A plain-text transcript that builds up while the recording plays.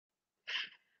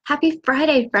Happy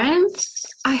Friday, friends.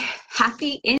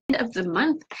 Happy end of the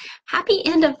month. Happy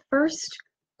end of first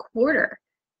quarter.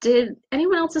 Did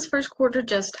anyone else's first quarter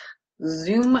just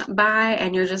zoom by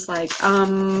and you're just like,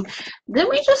 did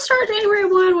we just start January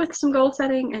 1 with some goal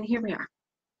setting? And here we are,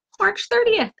 March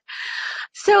 30th.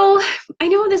 So I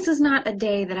know this is not a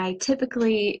day that I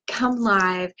typically come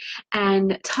live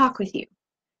and talk with you,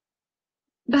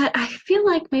 but I feel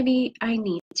like maybe I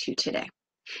need to today.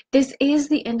 This is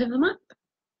the end of the month.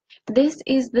 This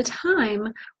is the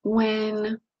time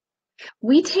when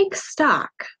we take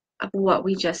stock of what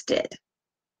we just did.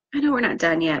 I know we're not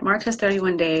done yet. March has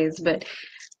 31 days, but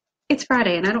it's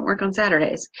Friday and I don't work on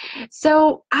Saturdays.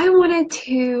 So I wanted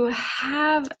to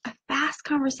have a fast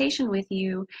conversation with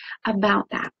you about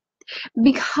that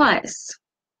because,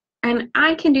 and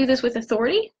I can do this with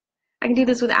authority. I can do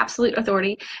this with absolute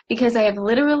authority because I have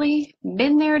literally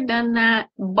been there, done that,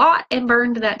 bought and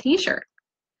burned that t-shirt.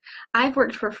 I've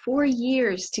worked for 4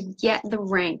 years to get the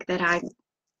rank that I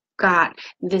got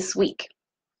this week.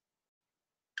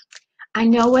 I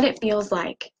know what it feels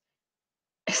like,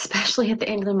 especially at the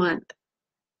end of the month,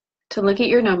 to look at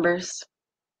your numbers.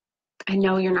 I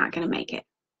know you're not going to make it.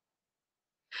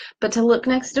 But to look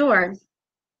next door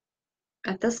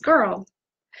at this girl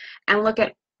and look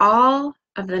at all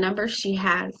of the numbers she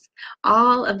has,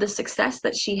 all of the success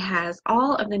that she has,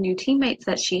 all of the new teammates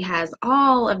that she has,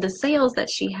 all of the sales that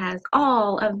she has,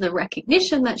 all of the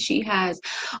recognition that she has,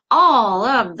 all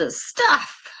of the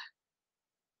stuff.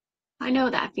 I know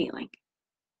that feeling.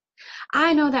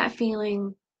 I know that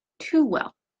feeling too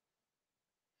well.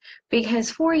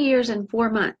 Because 4 years and 4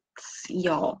 months,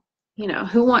 y'all,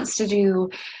 who wants to do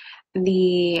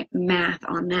the math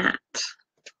on that?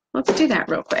 Let's do that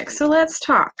real quick. So let's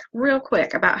talk real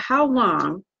quick about how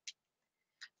long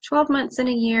 12 months in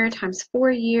a year times 4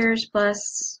 years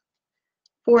plus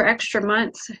 4 extra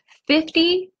months,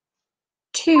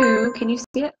 52, can you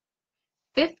see it?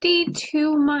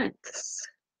 52 months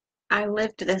I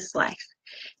lived this life.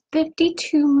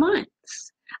 52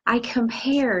 months I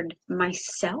compared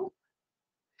myself,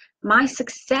 my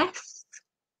success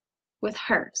with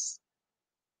hers.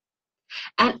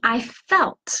 And I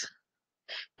felt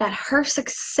that her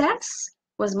success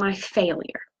was my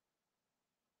failure.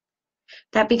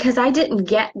 That because I didn't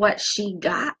get what she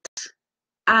got,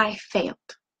 I failed.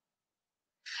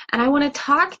 And I want to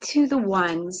talk to the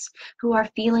ones who are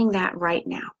feeling that right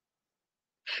now,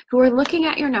 who are looking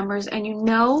at your numbers and you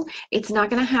know it's not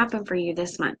going to happen for you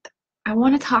this month. I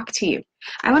want to talk to you.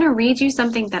 I want to read you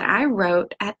something that I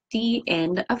wrote at the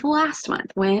end of last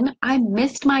month when I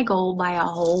missed my goal by a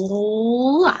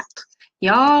whole lot.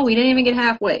 Y'all, we didn't even get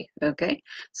halfway, okay?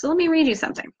 So let me read you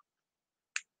something.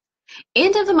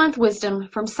 End of the month wisdom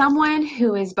from someone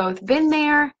who has both been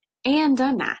there and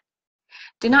done that.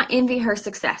 Do not envy her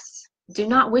success. Do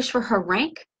not wish for her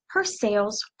rank, her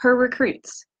sales, her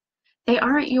recruits. They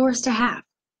aren't yours to have.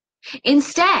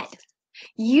 Instead,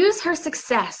 use her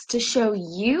success to show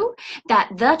you that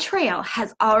the trail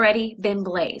has already been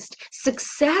blazed.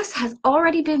 Success has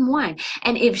already been won.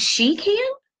 And if she can,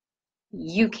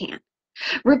 you can.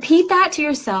 Repeat that to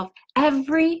yourself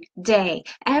every day,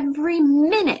 every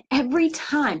minute, every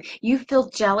time you feel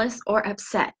jealous or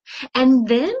upset. And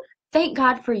then thank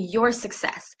God for your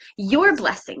success, your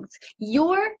blessings,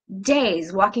 your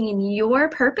days walking in your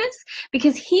purpose,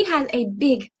 because He has a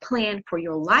big plan for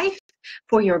your life,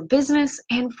 for your business,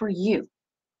 and for you.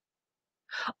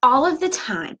 All of the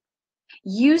time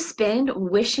you spend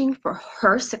wishing for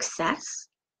her success,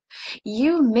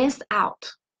 you miss out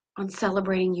on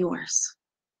celebrating yours.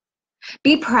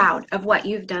 Be proud of what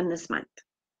you've done this month.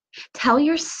 Tell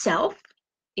yourself,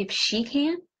 if she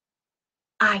can,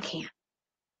 I can.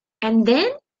 And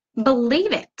then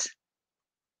believe it.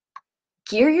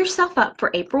 Gear yourself up for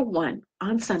April 1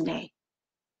 on Sunday,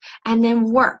 and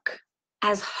then work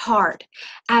as hard,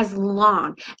 as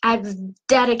long, as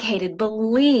dedicated,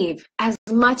 believe as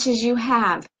much as you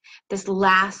have this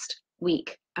last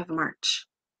week of March.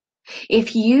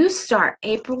 If you start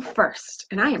April 1st,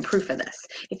 and I am proof of this,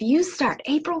 if you start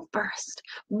April 1st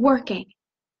working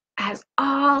as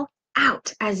all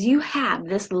out as you have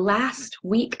this last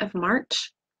week of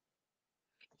March,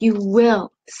 you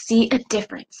will see a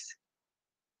difference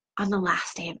on the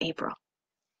last day of April.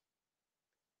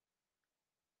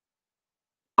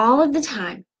 All of the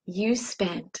time you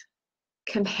spent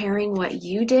comparing what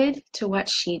you did to what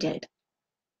she did,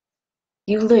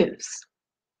 you lose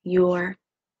your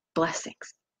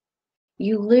blessings.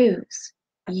 You lose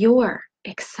your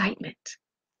excitement.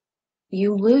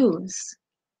 You lose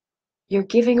your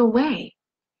giving away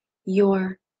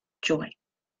your joy.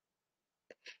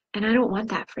 And I don't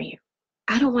want that for you.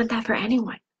 I don't want that for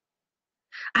anyone.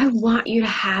 I want you to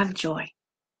have joy.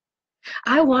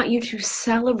 I want you to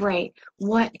celebrate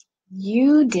what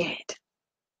you did.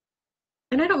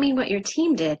 And I don't mean what your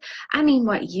team did. I mean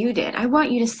what you did. I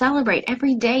want you to celebrate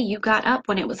every day you got up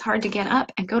when it was hard to get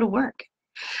up and go to work.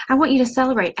 I want you to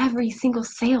celebrate every single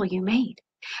sale you made.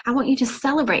 I want you to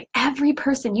celebrate every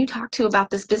person you talked to about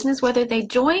this business, whether they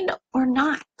joined or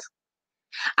not.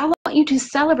 I want you to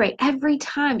celebrate every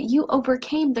time you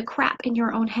overcame the crap in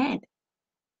your own head.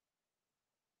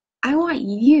 I want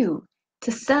you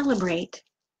to celebrate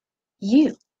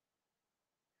you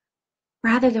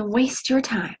rather than waste your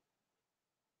time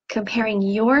comparing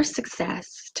your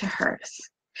success to hers.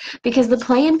 Because the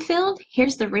playing field,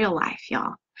 here's the real life,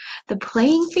 y'all. The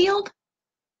playing field,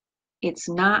 it's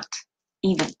not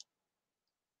even.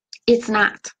 It's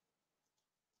not.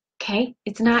 Okay?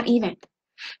 It's not even.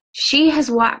 She has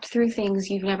walked through things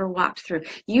you've never walked through.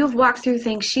 You've walked through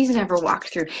things she's never walked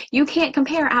through. You can't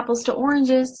compare apples to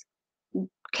oranges,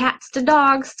 cats to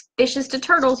dogs, fishes to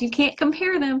turtles. You can't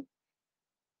compare them.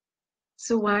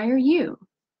 So why are you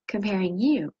comparing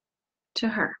you to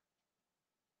her?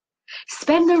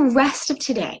 Spend the rest of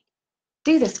today,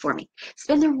 do this for me.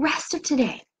 Spend the rest of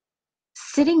today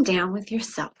sitting down with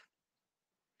yourself,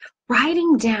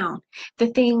 writing down the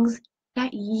things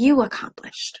that you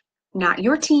accomplished, not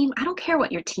your team. I don't care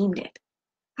what your team did.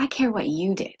 I care what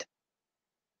you did.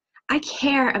 I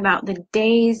care about the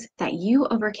days that you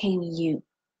overcame you.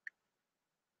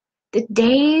 The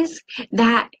days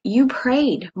that you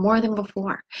prayed more than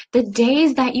before. The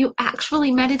days that you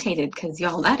actually meditated, because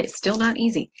y'all, that is still not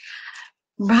easy.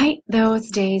 Write those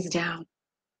days down.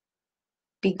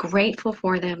 Be grateful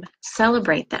for them.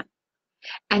 Celebrate them.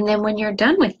 And then when you're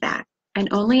done with that, and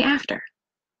only after,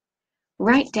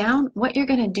 write down what you're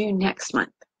going to do next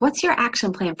month. What's your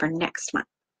action plan for next month?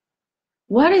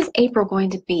 What is April going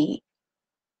to be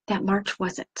that March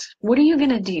wasn't? What are you going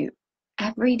to do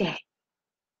every day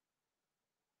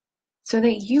so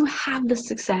that you have the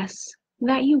success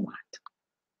that you want?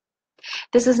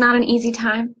 This is not an easy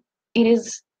time. It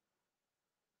is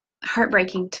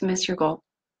heartbreaking to miss your goal.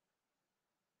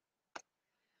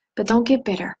 But don't get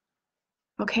bitter,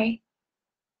 okay?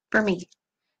 For me,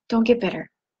 don't get bitter.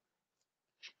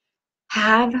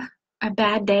 Have a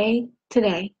bad day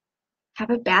today. Have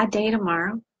a bad day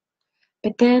tomorrow.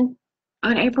 But then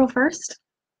on April 1st,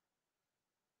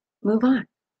 move on.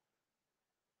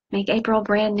 Make April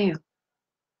brand new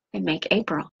and make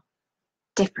April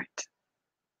different.